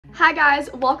Hi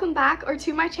guys, welcome back or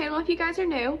to my channel if you guys are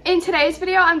new. In today's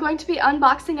video, I'm going to be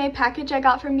unboxing a package I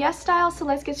got from YESSTYLE, so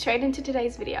let's get straight into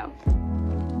today's video.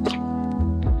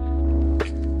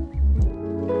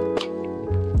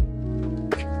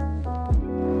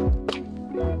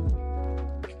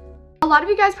 A lot of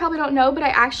you guys probably don't know, but I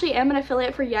actually am an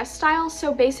affiliate for YESSTYLE,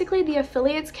 so basically the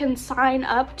affiliates can sign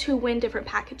up to win different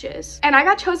packages. And I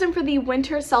got chosen for the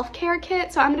winter self-care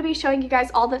kit, so I'm going to be showing you guys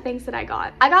all the things that I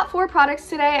got. I got 4 products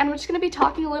today, and I'm just going to be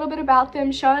talking a little bit about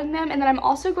them, showing them, and then I'm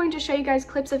also going to show you guys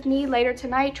clips of me later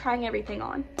tonight trying everything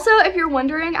on. Also, if you're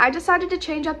wondering, I decided to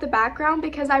change up the background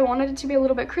because I wanted it to be a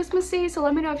little bit Christmassy, so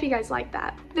let me know if you guys like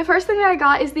that. The first thing that I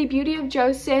got is the Beauty of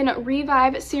Joseon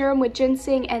Revive Serum with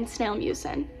Ginseng and Snail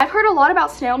Mucin. I've heard a lot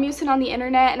about snail mucin on the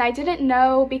internet, and I didn't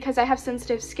know because I have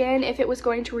sensitive skin if it was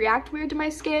going to react weird to my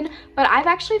skin, but I've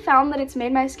actually found that it's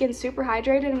made my skin super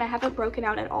hydrated and I haven't broken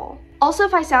out at all. Also,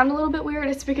 if I sound a little bit weird,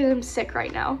 it's because I'm sick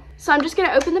right now. So I'm just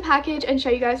gonna open the package and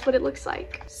show you guys what it looks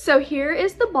like. So here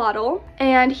is the bottle,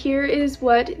 and here is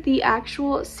what the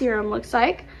actual serum looks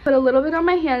like. Put a little bit on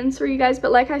my hands for you guys,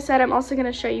 but like I said, I'm also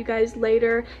gonna show you guys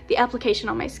later the application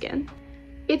on my skin.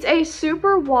 It's a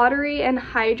super watery and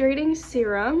hydrating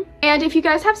serum, and if you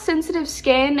guys have sensitive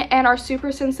skin and are super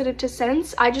sensitive to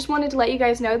scents, I just wanted to let you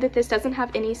guys know that this doesn't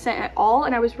have any scent at all,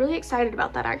 and I was really excited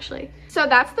about that actually. So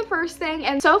that's the first thing,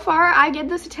 and so far I give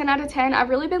this a 10 out of 10. I've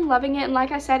really been loving it, and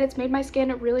like I said, it's made my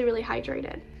skin really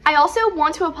hydrated. I also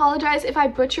want to apologize if I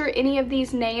butcher any of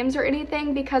these names or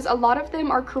anything because a lot of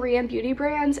them are Korean beauty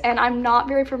brands and I'm not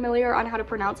very familiar on how to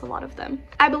pronounce a lot of them.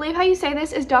 I believe how you say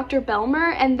this is Dr.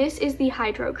 Belmeur, and this is the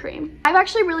Hydro Cream. I've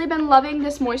actually really been loving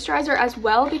this moisturizer as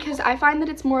well because I find that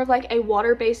it's more of like a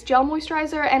water-based gel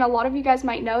moisturizer, and a lot of you guys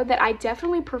might know that I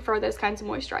definitely prefer those kinds of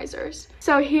moisturizers.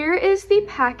 So here is the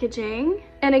packaging,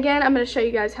 and again, I'm going to show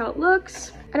you guys how it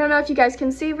looks. I don't know if you guys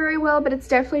can see very well, but it's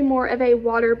definitely more of a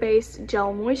water-based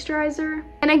gel moisturizer.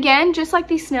 And again, just like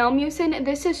the Snail Mucin,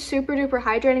 this is super duper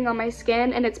hydrating on my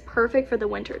skin, and it's perfect for the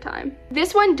winter time.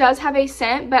 This one does have a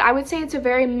scent, but I would say it's a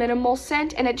very minimal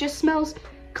scent, and it just smells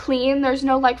clean. There's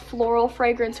no like floral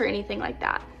fragrance or anything like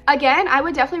that. Again, I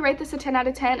would definitely rate this a 10 out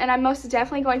of 10, and I'm most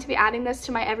definitely going to be adding this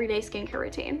to my everyday skincare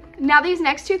routine. Now, these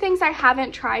next 2 things I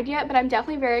haven't tried yet, but I'm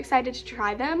definitely very excited to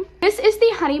try them. This is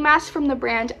the honey mask from the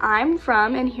brand I'm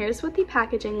From, and here's what the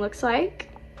packaging looks like.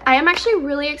 I am actually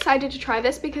really excited to try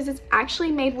this because it's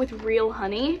actually made with real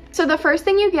honey. So the first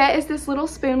thing you get is this little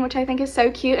spoon, which I think is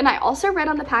so cute, and I also read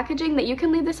on the packaging that you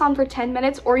can leave this on for 10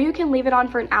 minutes or you can leave it on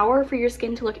for an hour for your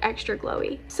skin to look extra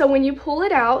glowy. So when you pull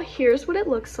it out, here's what it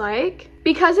looks like.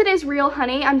 Because it is real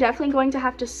honey, I'm definitely going to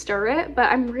have to stir it,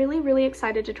 but I'm really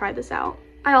excited to try this out.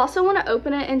 I also want to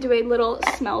open it and do a little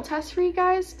smell test for you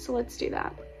guys, so let's do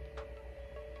that.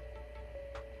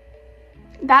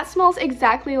 That smells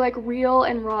exactly like real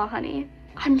and raw honey.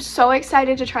 I'm so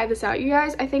excited to try this out, you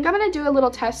guys. I think I'm gonna do a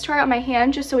little test try on my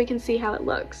hand just so we can see how it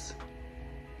looks.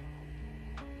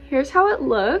 Here's how it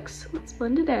looks. Let's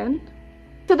blend it in.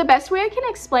 So the best way I can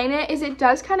explain it is it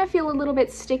does kind of feel a little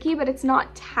bit sticky, but it's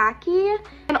not tacky.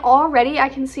 And already I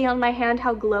can see on my hand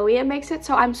how glowy it makes it,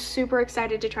 so I'm super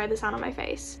excited to try this out on my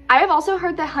face. I have also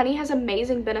heard that honey has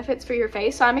amazing benefits for your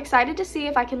face, so I'm excited to see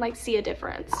if I can like see a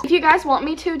difference. If you guys want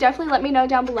me to, definitely let me know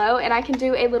down below, and I can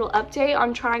do a little update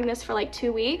on trying this for like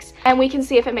 2 weeks, and we can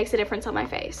see if it makes a difference on my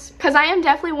face. Because I am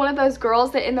definitely one of those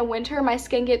girls that in the winter my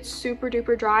skin gets super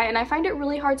duper dry, and I find it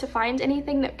really hard to find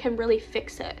anything that can really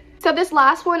fix it. So this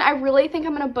last one, I really think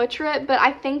I'm going to butcher it, but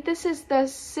I think this is the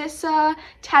Cica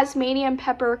Tasmanian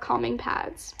Pepper Calming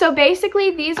Pads. So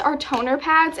basically, these are toner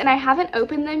pads, and I haven't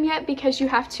opened them yet because you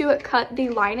have to cut the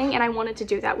lining, and I wanted to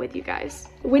do that with you guys.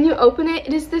 When you open it,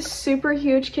 it is this super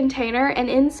huge container, and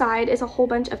inside is a whole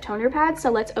bunch of toner pads, so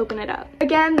let's open it up.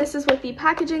 Again, this is what the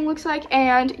packaging looks like,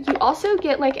 and you also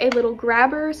get like a little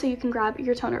grabber so you can grab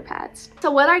your toner pads.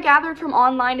 So what I gathered from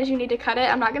online is you need to cut it.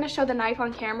 I'm not going to show the knife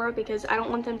on camera because I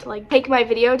don't want them to like take my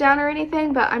video down or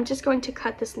anything, but I'm just going to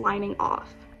cut this lining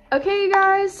off. Okay, you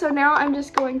guys, so now I'm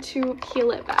just going to peel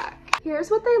it back.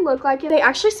 Here's what they look like. They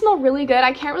actually smell really good.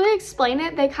 I can't really explain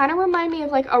it. They kind of remind me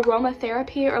of like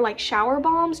aromatherapy or like shower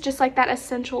bombs, just like that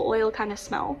essential oil kind of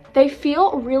smell. They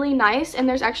feel really nice, and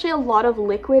there's actually a lot of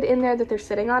liquid in there that they're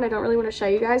sitting on. I don't really want to show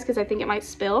you guys because I think it might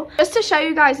spill. Just to show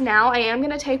you guys now, I am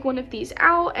going to take one of these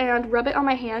out and rub it on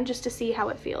my hand just to see how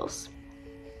it feels.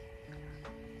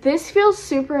 This feels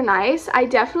super nice. I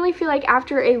definitely feel like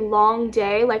after a long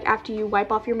day, like after you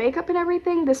wipe off your makeup and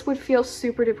everything, this would feel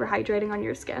super duper hydrating on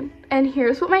your skin. And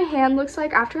here's what my hand looks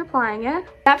like after applying it.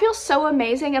 That feels so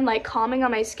amazing and like calming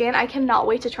on my skin. I cannot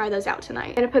wait to try those out tonight.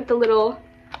 I'm gonna put the little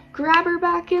grabber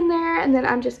back in there, and then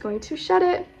I'm just going to shut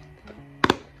it,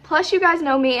 Plus, you guys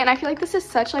know me, and I feel like this is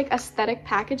such like aesthetic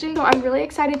packaging, so I'm really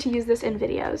excited to use this in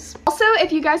videos. Also,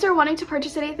 if you guys are wanting to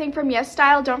purchase anything from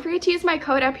YESSTYLE, don't forget to use my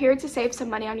code up here to save some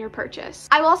money on your purchase.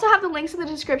 I will also have the links in the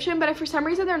description, but if for some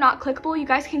reason they're not clickable, you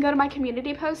guys can go to my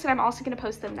community post, and I'm also going to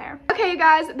post them there. Okay, you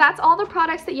guys, that's all the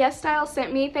products that YESSTYLE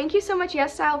sent me. Thank you so much,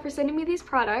 YESSTYLE, for sending me these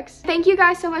products. Thank you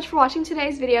guys so much for watching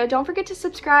today's video. Don't forget to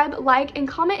subscribe, like, and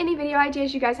comment any video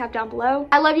ideas you guys have down below.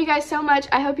 I love you guys so much.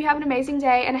 I hope you have an amazing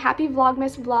day, and happy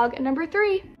Vlogmas vlog number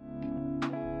 3.